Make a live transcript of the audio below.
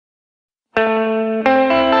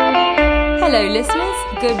Hello listeners,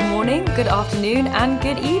 good morning, good afternoon and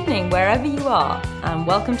good evening wherever you are, and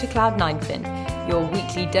welcome to Cloud9Fin, your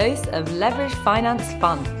weekly dose of leveraged finance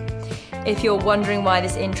fun. If you're wondering why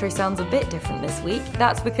this intro sounds a bit different this week,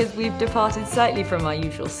 that's because we've departed slightly from our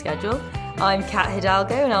usual schedule. I'm Kat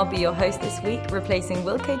Hidalgo and I'll be your host this week, replacing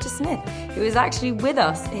Will Cager-Smith, who is actually with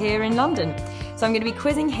us here in London. So I'm going to be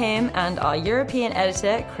quizzing him and our European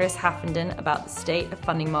editor, Chris Haffenden, about the state of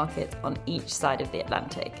funding markets on each side of the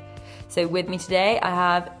Atlantic. So with me today, I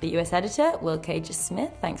have the US editor, Will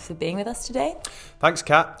Cager-Smith. Thanks for being with us today. Thanks,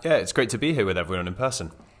 Kat. Yeah, it's great to be here with everyone in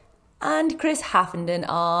person. And Chris Haffenden,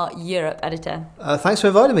 our Europe editor. Thanks for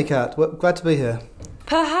inviting me, Kat. Glad to be here.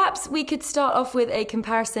 Perhaps we could start off with a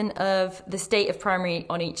comparison of the state of primary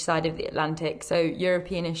on each side of the Atlantic. So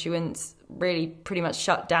European issuance really pretty much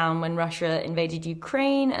shut down when Russia invaded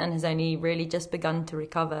Ukraine and has only really just begun to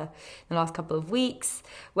recover in the last couple of weeks,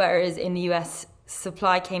 whereas in the US,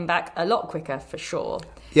 supply came back a lot quicker for sure.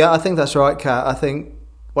 Yeah, I think that's right, Kat. I think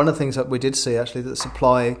one of the things that we did see actually that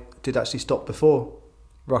supply did actually stop before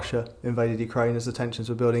Russia invaded Ukraine as the tensions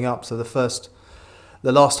were building up. So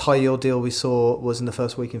the last high yield deal we saw was in the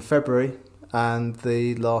first week in February, and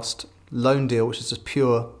the last loan deal, which is just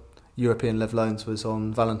pure European lev loans, was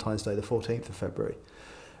on Valentine's Day, the 14th of February.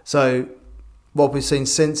 So what we've seen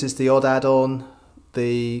since is the odd add-on,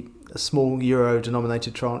 a small euro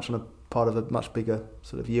denominated tranche on a part of a much bigger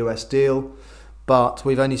sort of US deal, but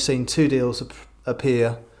we've only seen two deals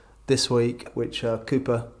appear this week, which are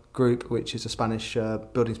Cooper Group, which is a Spanish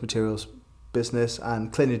buildings materials business,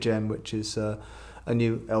 and Clinigen, which is a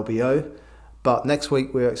new LBO. But next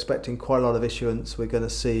week we're expecting quite a lot of issuance. We're going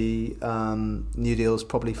to see new deals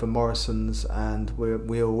probably from Morrison's, and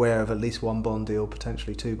we're aware of at least one bond deal,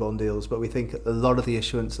 potentially two bond deals, but we think a lot of the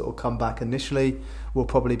issuance that will come back initially will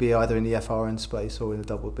probably be either in the FRN space or in the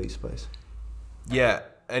double B space. Yeah,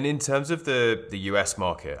 and in terms of the US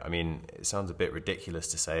market, I mean, it sounds a bit ridiculous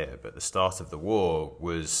to say it, but the start of the war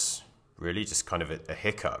was really just kind of a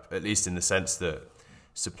hiccup, at least in the sense that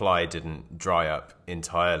supply didn't dry up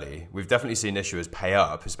entirely. We've definitely seen issuers pay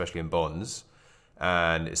up, especially in bonds,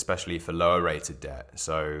 and especially for lower rated debt.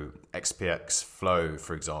 So XPX Flow,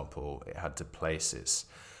 for example, it had to place its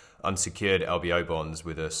unsecured LBO bonds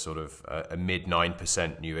with a sort of a mid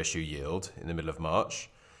 9% new issue yield in the middle of March.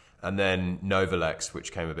 And then Novalex,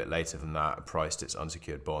 which came a bit later than that, priced its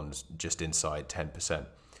unsecured bonds just inside 10%.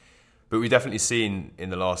 But we've definitely seen in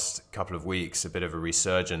the last couple of weeks a bit of a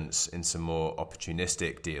resurgence in some more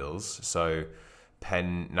opportunistic deals. So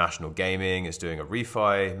Penn National Gaming is doing a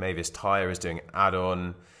refi, Mavis Tire is doing an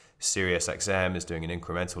add-on, SiriusXM is doing an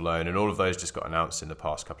incremental loan, and all of those just got announced in the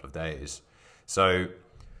past couple of days. So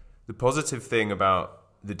the positive thing about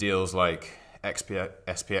the deals like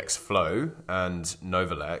SPX Flow and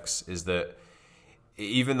Novalex is that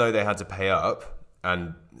even though they had to pay up,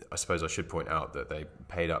 and I suppose I should point out that they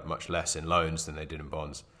paid up much less in loans than they did in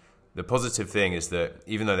bonds, the positive thing is that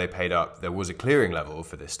even though they paid up, there was a clearing level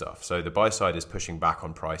for this stuff. So the buy side is pushing back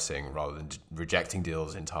on pricing rather than rejecting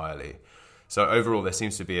deals entirely. So overall, there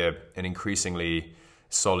seems to be an increasingly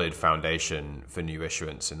solid foundation for new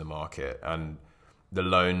issuance in the market, and the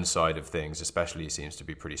loan side of things especially seems to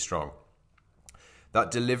be pretty strong. That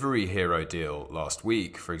Delivery Hero deal last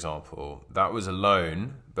week, for example, that was a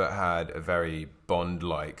loan but had a very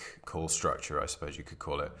bond-like call structure, I suppose you could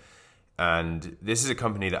call it. And this is a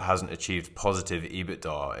company that hasn't achieved positive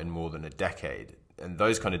EBITDA in more than a decade. And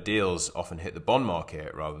those kind of deals often hit the bond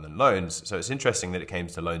market rather than loans. So it's interesting that it came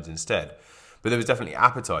to loans instead. But there was definitely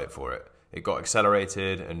appetite for it. It got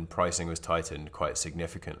accelerated and pricing was tightened quite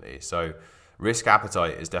significantly. So risk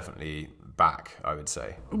appetite is definitely back, I would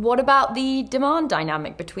say. What about the demand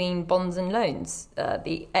dynamic between bonds and loans?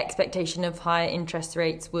 The expectation of higher interest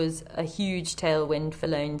rates was a huge tailwind for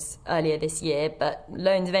loans earlier this year, but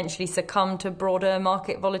loans eventually succumbed to broader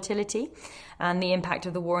market volatility and the impact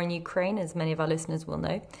of the war in Ukraine, as many of our listeners will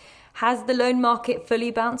know. Has the loan market fully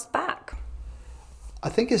bounced back? I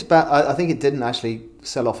think it's bad. I think it didn't actually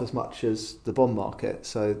sell off as much as the bond market.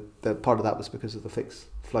 So part of that was because of the fixed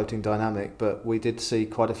floating dynamic. But we did see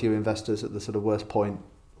quite a few investors at the sort of worst point,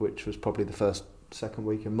 which was probably the second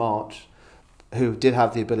week in March, who did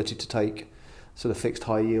have the ability to take sort of fixed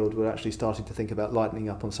high yield, were actually starting to think about lightening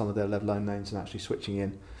up on some of their lev loan names and actually switching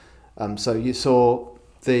in. So you saw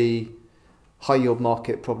the high yield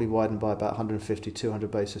market probably widened by about 150, 200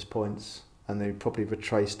 basis points, and they probably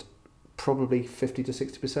retraced probably 50 to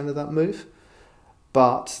 60% of that move.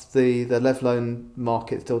 But the lev loan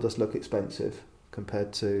market still does look expensive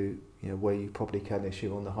compared to where you probably can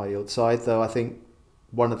issue on the high yield side. Though I think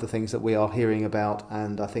one of the things that we are hearing about,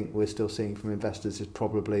 and I think we're still seeing from investors, is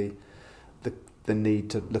probably the need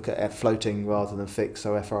to look at floating rather than fixed,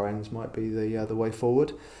 so FRNs might be the way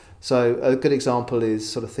forward. So a good example is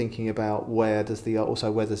sort of thinking about where does the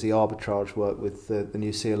arbitrage work with the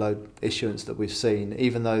new CLO issuance that we've seen,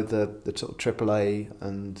 even though the sort of AAA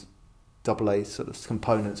and AA sort of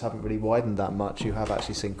components haven't really widened that much. You have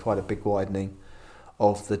actually seen quite a big widening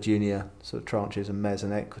of the junior sort of tranches and mezz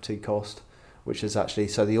and equity cost, which is actually,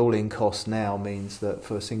 so the all-in cost now means that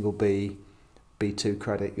for a single B2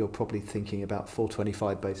 credit, you're probably thinking about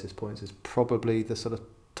 425 basis points is probably the sort of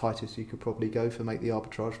tightest you could probably go for make the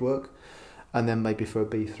arbitrage work. And then maybe for a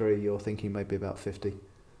B3, you're thinking maybe about 50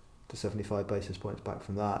 to 75 basis points back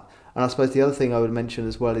from that. And I suppose the other thing I would mention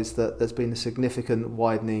as well is that there's been a significant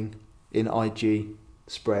widening in IG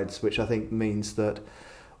spreads, which I think means that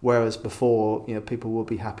whereas before, people will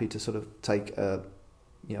be happy to sort of take a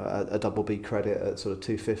double B credit at sort of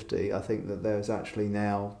 250, I think that there's actually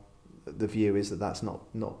now the view is that that's not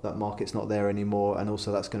that market's not there anymore, and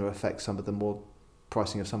also that's going to affect some of the more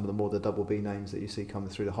pricing of some of the double B names that you see coming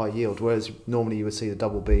through the high yield. Whereas normally you would see the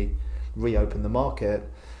double B reopen the market,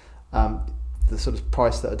 the sort of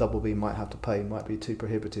price that a double B might have to pay might be too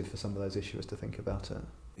prohibitive for some of those issuers to think about it.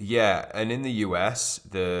 Yeah, and in the US,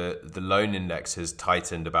 the loan index has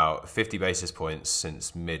tightened about 50 basis points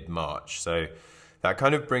since mid-March. So that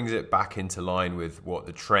kind of brings it back into line with what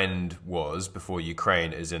the trend was before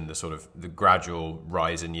Ukraine, as in the sort of the gradual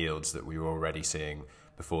rise in yields that we were already seeing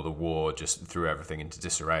before the war just threw everything into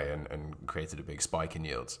disarray and created a big spike in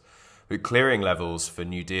yields. But clearing levels for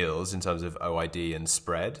new deals in terms of OID and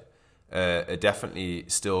spread are definitely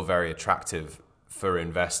still very attractive for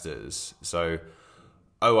investors. So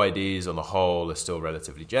OIDs on the whole are still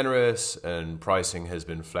relatively generous, and pricing has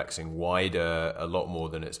been flexing wider a lot more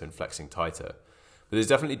than it's been flexing tighter. But there's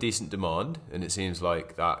definitely decent demand, and it seems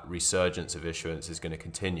like that resurgence of issuance is going to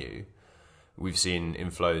continue. We've seen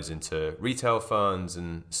inflows into retail funds,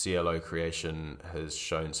 and CLO creation has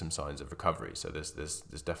shown some signs of recovery. So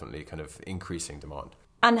there's definitely kind of increasing demand.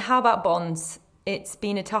 And how about bonds? It's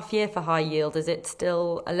been a tough year for high yield. Is it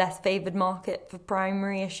still a less favoured market for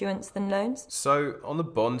primary issuance than loans? So on the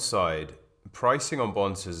bond side, pricing on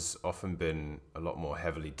bonds has often been a lot more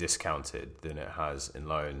heavily discounted than it has in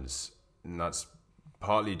loans. And that's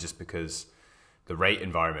partly just because the rate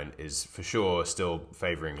environment is for sure still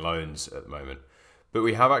favouring loans at the moment. But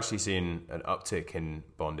we have actually seen an uptick in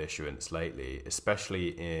bond issuance lately, especially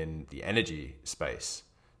in the energy space.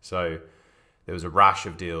 So there was a rash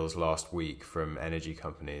of deals last week from energy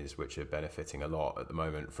companies, which are benefiting a lot at the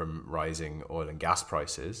moment from rising oil and gas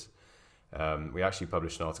prices. We actually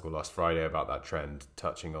published an article last Friday about that trend,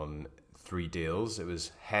 touching on 3 deals. It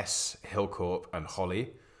was Hess, Hilcorp, and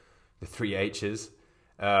Holly, the 3 H's.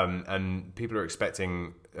 And people are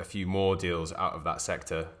expecting a few more deals out of that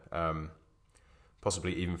sector,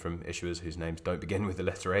 possibly even from issuers whose names don't begin with the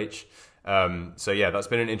letter H. So yeah, that's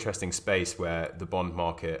been an interesting space where the bond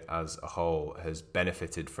market as a whole has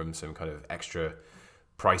benefited from some kind of extra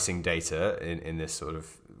pricing data in this sort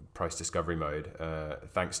of price discovery mode,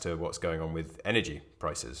 thanks to what's going on with energy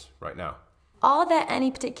prices right now. Are there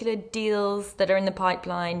any particular deals that are in the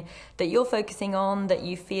pipeline that you're focusing on that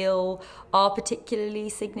you feel are particularly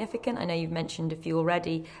significant? I know you've mentioned a few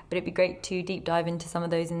already, but it'd be great to deep dive into some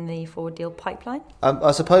of those in the forward deal pipeline.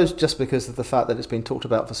 I suppose just because of the fact that it's been talked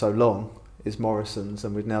about for so long is Morrison's,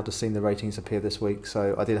 and we've now just seen the ratings appear this week.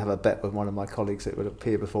 So I did have a bet with one of my colleagues it would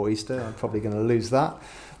appear before Easter. I'm probably going to lose that,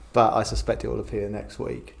 but I suspect it will appear next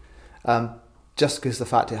week. Just because the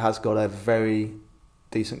fact it has got a very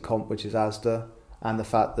decent comp, which is Asda, and the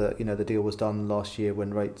fact that the deal was done last year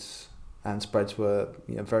when rates and spreads were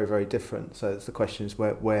very, very different. So the question is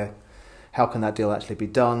how can that deal actually be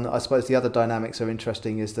done? I suppose the other dynamics are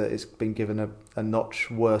interesting is that it's been given a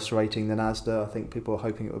notch worse rating than Asda. I think people are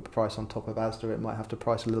hoping it would price on top of Asda. It might have to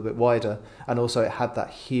price a little bit wider, and also it had that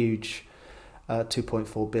huge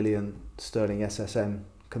 2.4 billion sterling SSN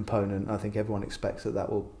component. I think everyone expects that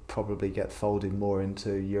will probably get folded more into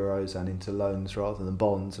euros and into loans rather than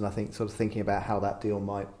bonds, and I think sort of thinking about how that deal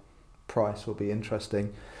might price will be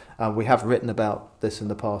interesting. We have written about this in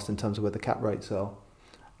the past in terms of where the cap rates are,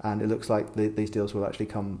 and it looks like these deals will actually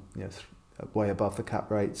come way above the cap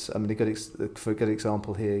rates. I mean, for a good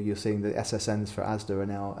example here, you're seeing the SSNs for Asda are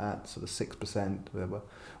now at sort of 6%,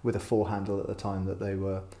 with a 4 handle at the time that they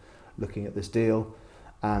were looking at this deal.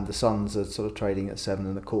 And the Suns are sort of trading at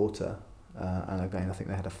 7.25, and again, I think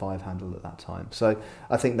they had a 5 handle at that time. So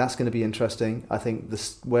I think that's going to be interesting. I think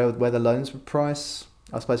where the loans would price,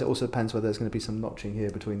 I suppose it also depends whether there's going to be some notching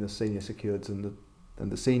here between the senior secureds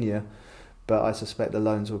and the senior. But I suspect the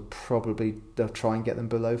loans they'll try and get them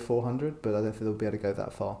below 400, but I don't think they'll be able to go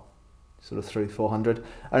that far. sort of through 400.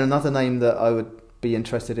 And another name that I would be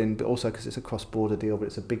interested in, but also because it's a cross-border deal, but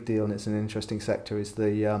it's a big deal and it's an interesting sector, is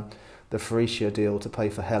the Faurecia deal to pay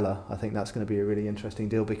for Hella. I think that's going to be a really interesting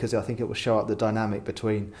deal because I think it will show up the dynamic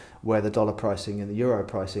between where the dollar pricing and the euro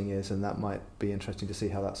pricing is, and that might be interesting to see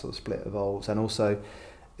how that sort of split evolves. And also,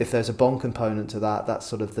 if there's a bond component to that, that's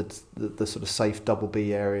sort of the sort of safe double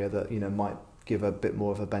B area that, you know, might give a bit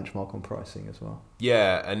more of a benchmark on pricing as well.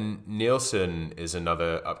 Yeah, and Nielsen is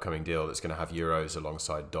another upcoming deal that's going to have euros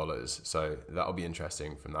alongside dollars. So that'll be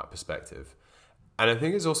interesting from that perspective. And I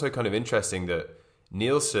think it's also kind of interesting that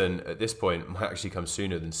Nielsen at this point might actually come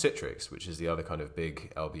sooner than Citrix, which is the other kind of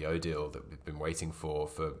big LBO deal that we've been waiting for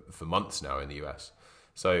months now in the US.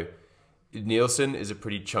 So Nielsen is a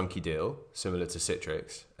pretty chunky deal, similar to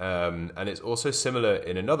Citrix. And it's also similar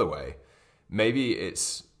in another way. Maybe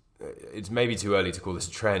it's maybe too early to call this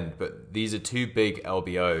a trend, but these are two big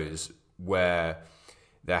LBOs where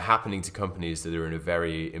they're happening to companies that are in a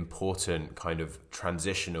very important kind of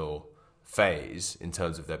transitional phase in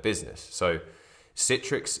terms of their business. So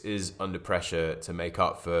Citrix is under pressure to make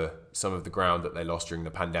up for some of the ground that they lost during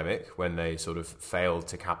the pandemic when they sort of failed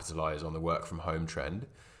to capitalize on the work from home trend,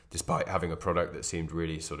 despite having a product that seemed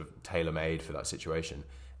really sort of tailor-made for that situation.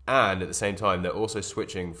 And at the same time, they're also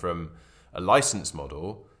switching from a license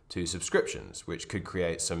model to subscriptions, which could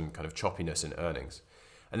create some kind of choppiness in earnings.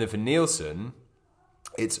 And then for Nielsen,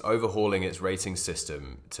 it's overhauling its rating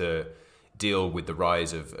system to deal with the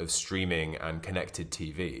rise of streaming and connected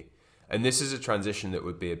TV. And this is a transition that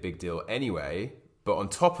would be a big deal anyway, but on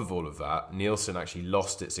top of all of that, Nielsen actually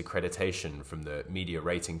lost its accreditation from the Media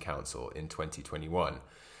Rating Council in 2021.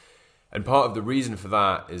 And part of the reason for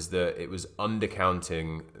that is that it was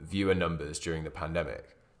undercounting viewer numbers during the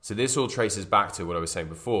pandemic. So this all traces back to what I was saying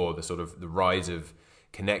before, the sort of the rise of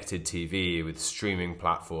connected TV with streaming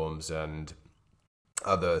platforms and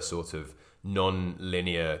other sort of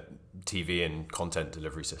non-linear TV and content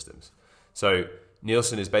delivery systems. So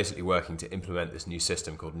Nielsen is basically working to implement this new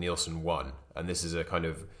system called Nielsen One, and this is a kind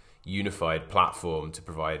of unified platform to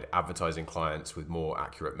provide advertising clients with more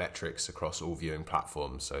accurate metrics across all viewing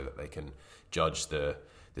platforms so that they can judge the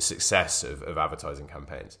success of advertising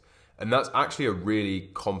campaigns. And that's actually a really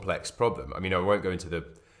complex problem. I mean, I won't go into the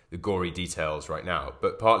gory details right now,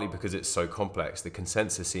 but partly because it's so complex, the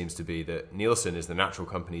consensus seems to be that Nielsen is the natural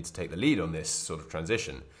company to take the lead on this sort of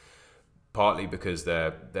transition, partly because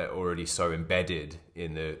they're already so embedded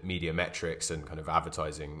in the media metrics and kind of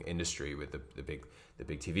advertising industry with the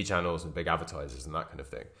big TV channels and big advertisers and that kind of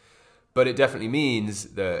thing. But it definitely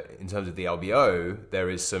means that in terms of the LBO, there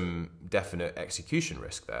is some definite execution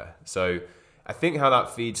risk there. So I think how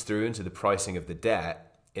that feeds through into the pricing of the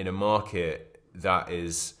debt in a market that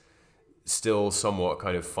is still somewhat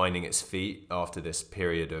kind of finding its feet after this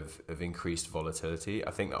period of increased volatility,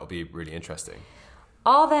 I think that'll be really interesting.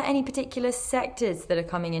 Are there any particular sectors that are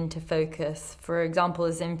coming into focus, for example,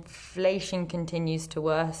 as inflation continues to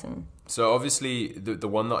worsen? So obviously the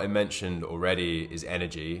one that I mentioned already is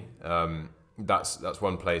energy. That's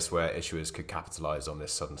one place where issuers could capitalize on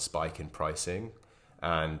this sudden spike in pricing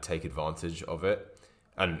and take advantage of it.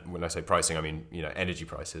 And when I say pricing, I mean, you know, energy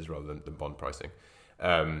prices rather than bond pricing.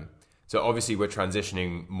 So obviously we're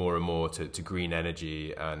transitioning more and more to green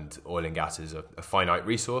energy, and oil and gas is a finite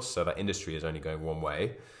resource, so that industry is only going one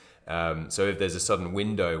way. So if there's a sudden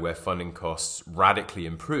window where funding costs radically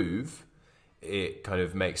improve, it kind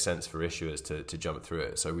of makes sense for issuers to jump through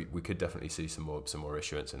it. So we could definitely see some more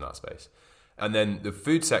issuance in that space. And then the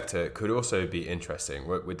food sector could also be interesting.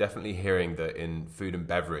 We're definitely hearing that in food and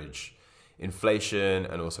beverage, inflation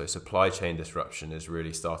and also supply chain disruption is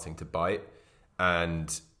really starting to bite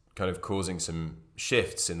and kind of causing some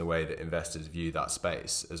shifts in the way that investors view that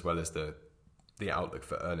space, as well as the outlook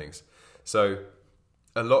for earnings. So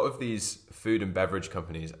a lot of these food and beverage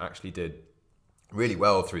companies actually did really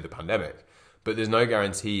well through the pandemic, but there's no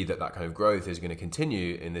guarantee that kind of growth is going to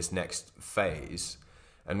continue in this next phase.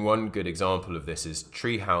 And one good example of this is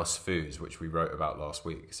Treehouse Foods, which we wrote about last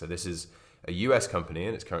week. So this is a US company,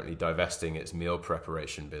 and it's currently divesting its meal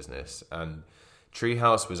preparation business. And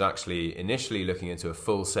Treehouse was actually initially looking into a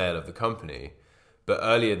full sale of the company, but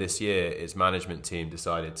earlier this year, its management team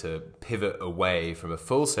decided to pivot away from a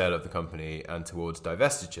full sale of the company and towards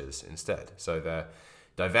divestitures instead. So they're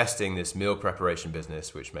divesting this meal preparation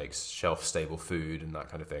business, which makes shelf-stable food and that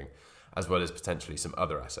kind of thing, as well as potentially some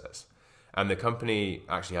other assets. And the company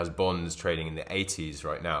actually has bonds trading in the 80s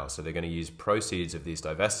right now, so they're going to use proceeds of these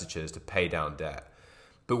divestitures to pay down debt.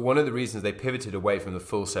 But one of the reasons they pivoted away from the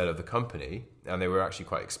full sale of the company, and they were actually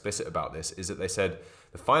quite explicit about this, is that they said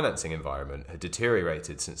the financing environment had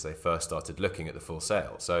deteriorated since they first started looking at the full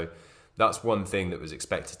sale. So that's one thing that was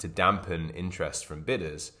expected to dampen interest from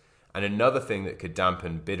bidders. And another thing that could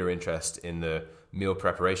dampen bidder interest in the meal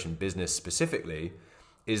preparation business specifically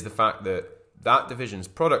is the fact that that division's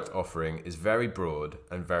product offering is very broad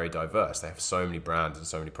and very diverse. They have so many brands and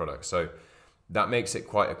so many products. So that makes it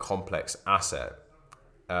quite a complex asset.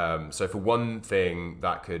 So for one thing,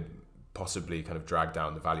 that could possibly kind of drag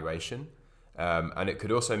down the valuation. And it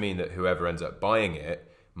could also mean that whoever ends up buying it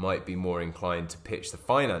might be more inclined to pitch the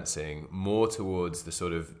financing more towards the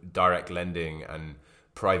sort of direct lending and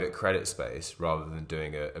private credit space rather than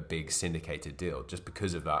doing a big syndicated deal. Just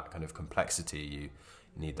because of that kind of complexity, you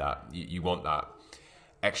need that. You want that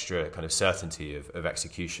extra kind of certainty of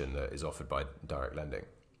execution that is offered by direct lending.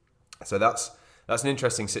 So that's an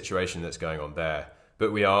interesting situation that's going on there.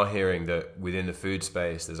 But we are hearing that within the food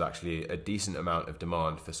space, there's actually a decent amount of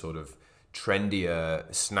demand for sort of trendier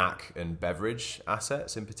snack and beverage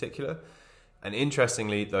assets in particular. And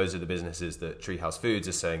interestingly, those are the businesses that Treehouse Foods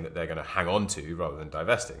is saying that they're going to hang on to rather than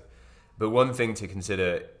divesting. But one thing to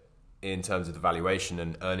consider in terms of the valuation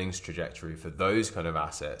and earnings trajectory for those kind of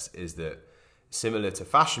assets is that similar to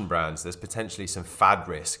fashion brands, there's potentially some fad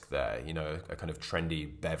risk there. You know, a kind of trendy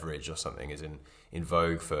beverage or something is in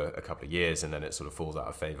vogue for a couple of years and then it sort of falls out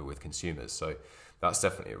of favor with consumers. So that's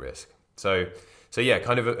definitely a risk. So yeah,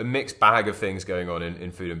 kind of a mixed bag of things going on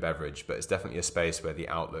in food and beverage, but it's definitely a space where the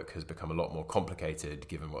outlook has become a lot more complicated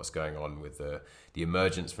given what's going on with the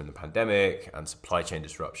emergence from the pandemic and supply chain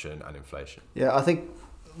disruption and inflation. Yeah, I think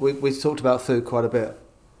we've talked about food quite a bit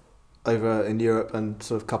over in Europe, and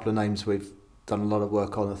sort of a couple of names we've done a lot of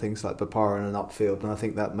work on are things like Boparan and Upfield, and I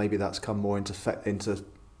think that maybe that's come more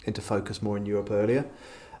into focus more in Europe earlier.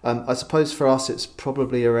 I suppose for us it's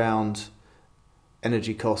probably around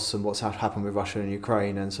energy costs and what's happened with Russia and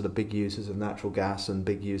Ukraine and sort of big users of natural gas and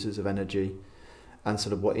big users of energy and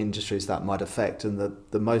sort of what industries that might affect. And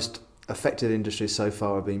the most affected industries so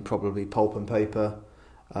far have been probably pulp and paper,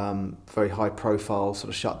 very high profile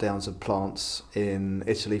sort of shutdowns of plants in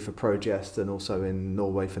Italy for Progest and also in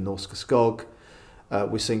Norway for Norske Skog.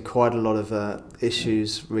 We've seen quite a lot of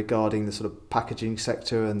issues regarding the sort of packaging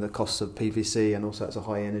sector and the costs of PVC, and also it's a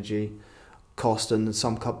high energy cost, and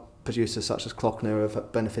some producers such as Klockner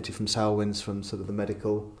have benefited from tailwinds from sort of the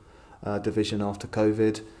medical division after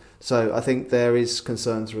COVID. So I think there is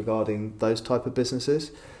concerns regarding those type of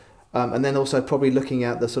businesses. And then also probably looking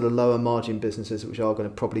at the sort of lower margin businesses which are going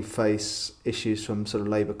to probably face issues from sort of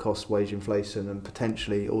labour costs, wage inflation, and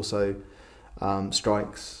potentially also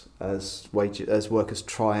strikes as workers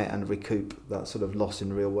try and recoup that sort of loss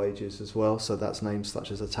in real wages as well. So that's names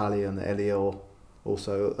such as Italia and Elior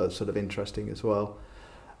also are sort of interesting as well.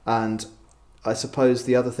 And I suppose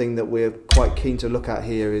the other thing that we're quite keen to look at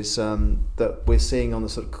here is that we're seeing on the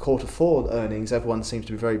sort of quarter four earnings, everyone seems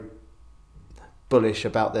to be very bullish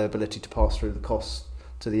about their ability to pass through the costs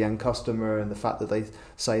to the end customer, and the fact that they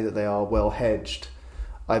say that they are well hedged.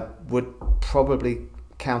 I would probably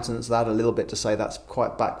countenance that a little bit to say that's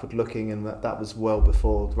quite backward looking, and that was well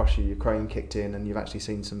before Russia-Ukraine kicked in, and you've actually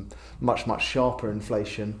seen some much sharper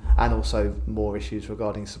inflation and also more issues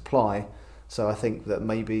regarding supply. So I think that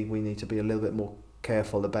maybe we need to be a little bit more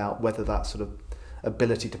careful about whether that sort of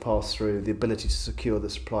ability to pass through, the ability to secure the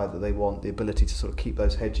supply that they want, the ability to sort of keep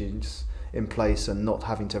those hedges in place and not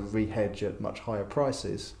having to re-hedge at much higher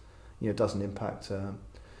prices, doesn't impact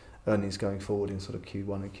earnings going forward in sort of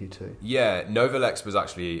Q1 and Q2. Yeah, Novolex was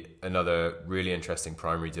actually another really interesting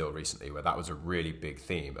primary deal recently where that was a really big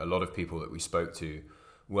theme. A lot of people that we spoke to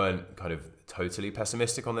weren't kind of totally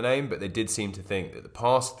pessimistic on the name, but they did seem to think that the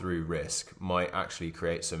pass-through risk might actually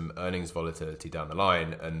create some earnings volatility down the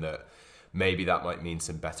line, and that maybe that might mean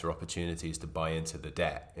some better opportunities to buy into the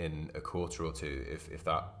debt in a quarter or two if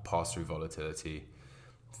that pass-through volatility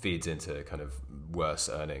feeds into kind of worse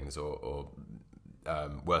earnings or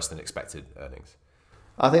worse than expected earnings.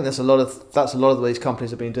 I think that's a lot of what these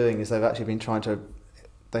companies have been doing, is they've actually been trying to.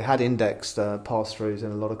 They had indexed pass-throughs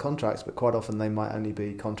in a lot of contracts, but quite often they might only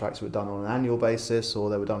be contracts that were done on an annual basis or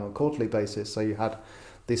they were done on a quarterly basis. So you had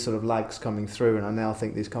these sort of lags coming through, and I now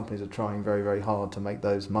think these companies are trying very, very hard to make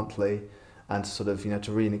those monthly and to sort of,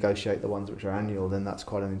 to renegotiate the ones which are annual. Then that's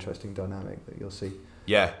quite an interesting dynamic that you'll see.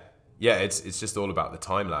 Yeah, it's just all about the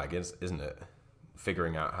time lag, isn't it?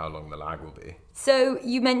 Figuring out how long the lag will be. So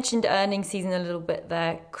you mentioned earnings season a little bit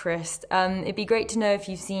there, Chris. It'd be great to know if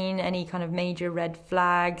you've seen any kind of major red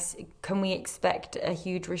flags. Can we expect a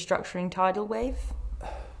huge restructuring tidal wave?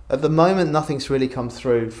 At the moment, nothing's really come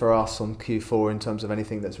through for us on Q4 in terms of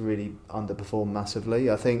anything that's really underperformed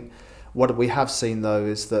massively. I think what we have seen though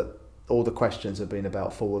is that all the questions have been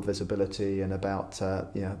about forward visibility and about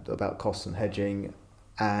about costs and hedging,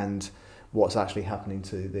 and what's actually happening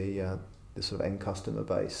to the sort of end customer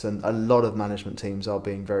base. And a lot of management teams are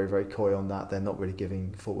being very, very coy on that. They're not really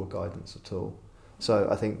giving forward guidance at all. So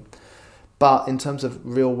I think, but in terms of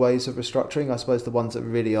real ways of restructuring, I suppose the ones that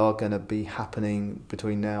really are going to be happening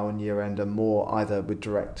between now and year end are more either with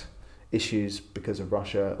direct issues because of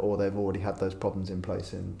Russia, or they've already had those problems in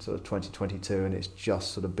place in sort of 2022 and it's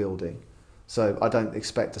just sort of building. So I don't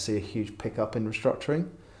expect to see a huge pickup in restructuring,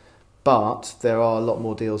 but there are a lot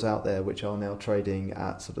more deals out there which are now trading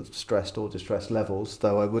at sort of stressed or distressed levels,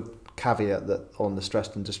 though I would caveat that on the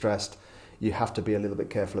stressed and distressed you have to be a little bit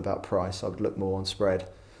careful about price. I would look more on spread.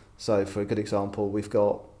 So for a good example, we've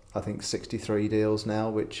got I think 63 deals now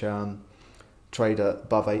which trade at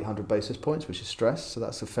above 800 basis points, which is stress. So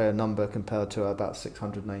that's a fair number compared to about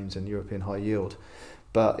 600 names in European high yield.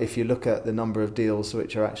 But if you look at the number of deals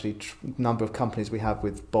which are actually number of companies we have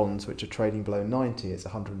with bonds which are trading below 90, it's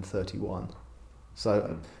 131.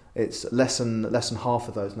 So it's less than half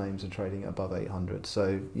of those names are trading above 800.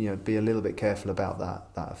 So be a little bit careful about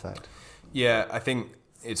that effect. Yeah, I think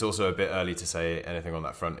it's also a bit early to say anything on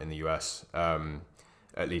that front in the US.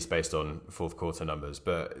 At least based on fourth quarter numbers.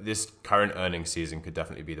 But this current earnings season could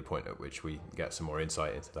definitely be the point at which we get some more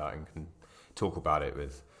insight into that and can talk about it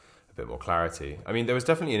with a bit more clarity. I mean, there was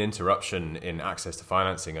definitely an interruption in access to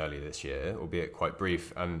financing earlier this year, albeit quite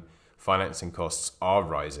brief, and financing costs are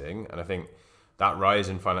rising. And I think that rise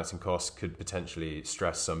in financing costs could potentially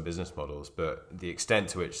stress some business models, but the extent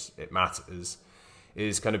to which it matters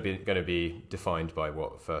is going to be defined by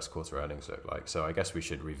what first quarter earnings look like. So I guess we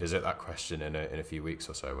should revisit that question in a few weeks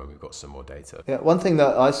or so when we've got some more data. Yeah, one thing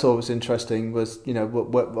that I saw was interesting was, a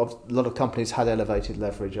lot of companies had elevated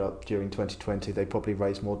leverage up during 2020. They probably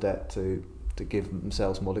raised more debt to give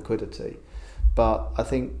themselves more liquidity. But I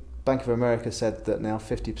think Bank of America said that now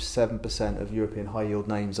 57% of European high yield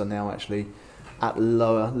names are now actually at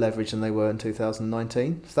lower leverage than they were in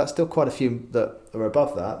 2019. So that's still quite a few that are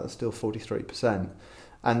above that. That's still 43%.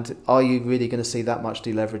 And are you really going to see that much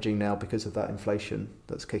deleveraging now because of that inflation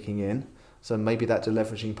that's kicking in? So maybe that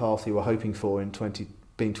deleveraging path you were hoping for in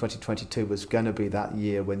 2022 was going to be that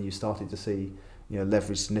year when you started to see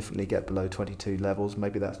leverage significantly get below 22 levels.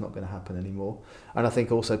 Maybe that's not going to happen anymore. And I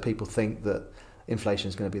think also people think that inflation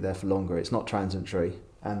is going to be there for longer. It's not transitory.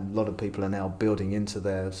 And a lot of people are now building into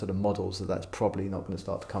their sort of models that that's probably not going to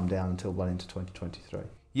start to come down until well into 2023.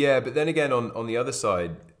 Yeah, but then again, on the other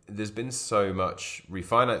side, there's been so much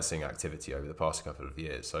refinancing activity over the past couple of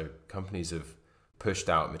years. So companies have pushed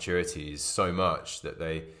out maturities so much that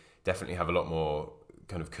they definitely have a lot more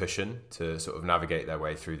kind of cushion to sort of navigate their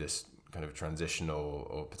way through this kind of transitional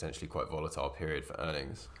or potentially quite volatile period for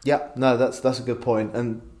earnings. Yeah, no, that's a good point.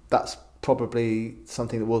 And that's probably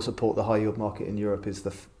something that will support the high yield market in Europe is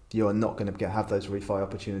you are not going to have those refi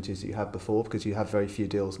opportunities that you had before because you have very few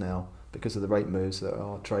deals now because of the rate moves that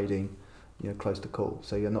are trading close to call.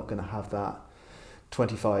 So you're not going to have that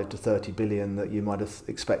 25 to 30 billion that you might have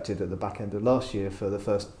expected at the back end of last year for the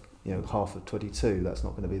first half of 22. That's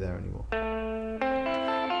not going to be there anymore.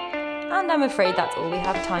 And I'm afraid that's all we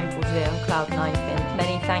have time for today on Cloud9 Fin.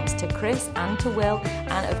 Many thanks to Chris and to Will,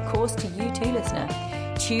 and of course to you too, listener.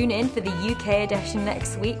 Tune in for the UK edition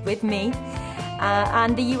next week with me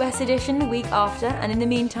and the US edition the week after. And in the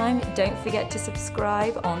meantime, don't forget to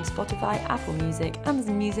subscribe on Spotify, Apple Music,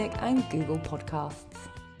 Amazon Music and Google Podcasts.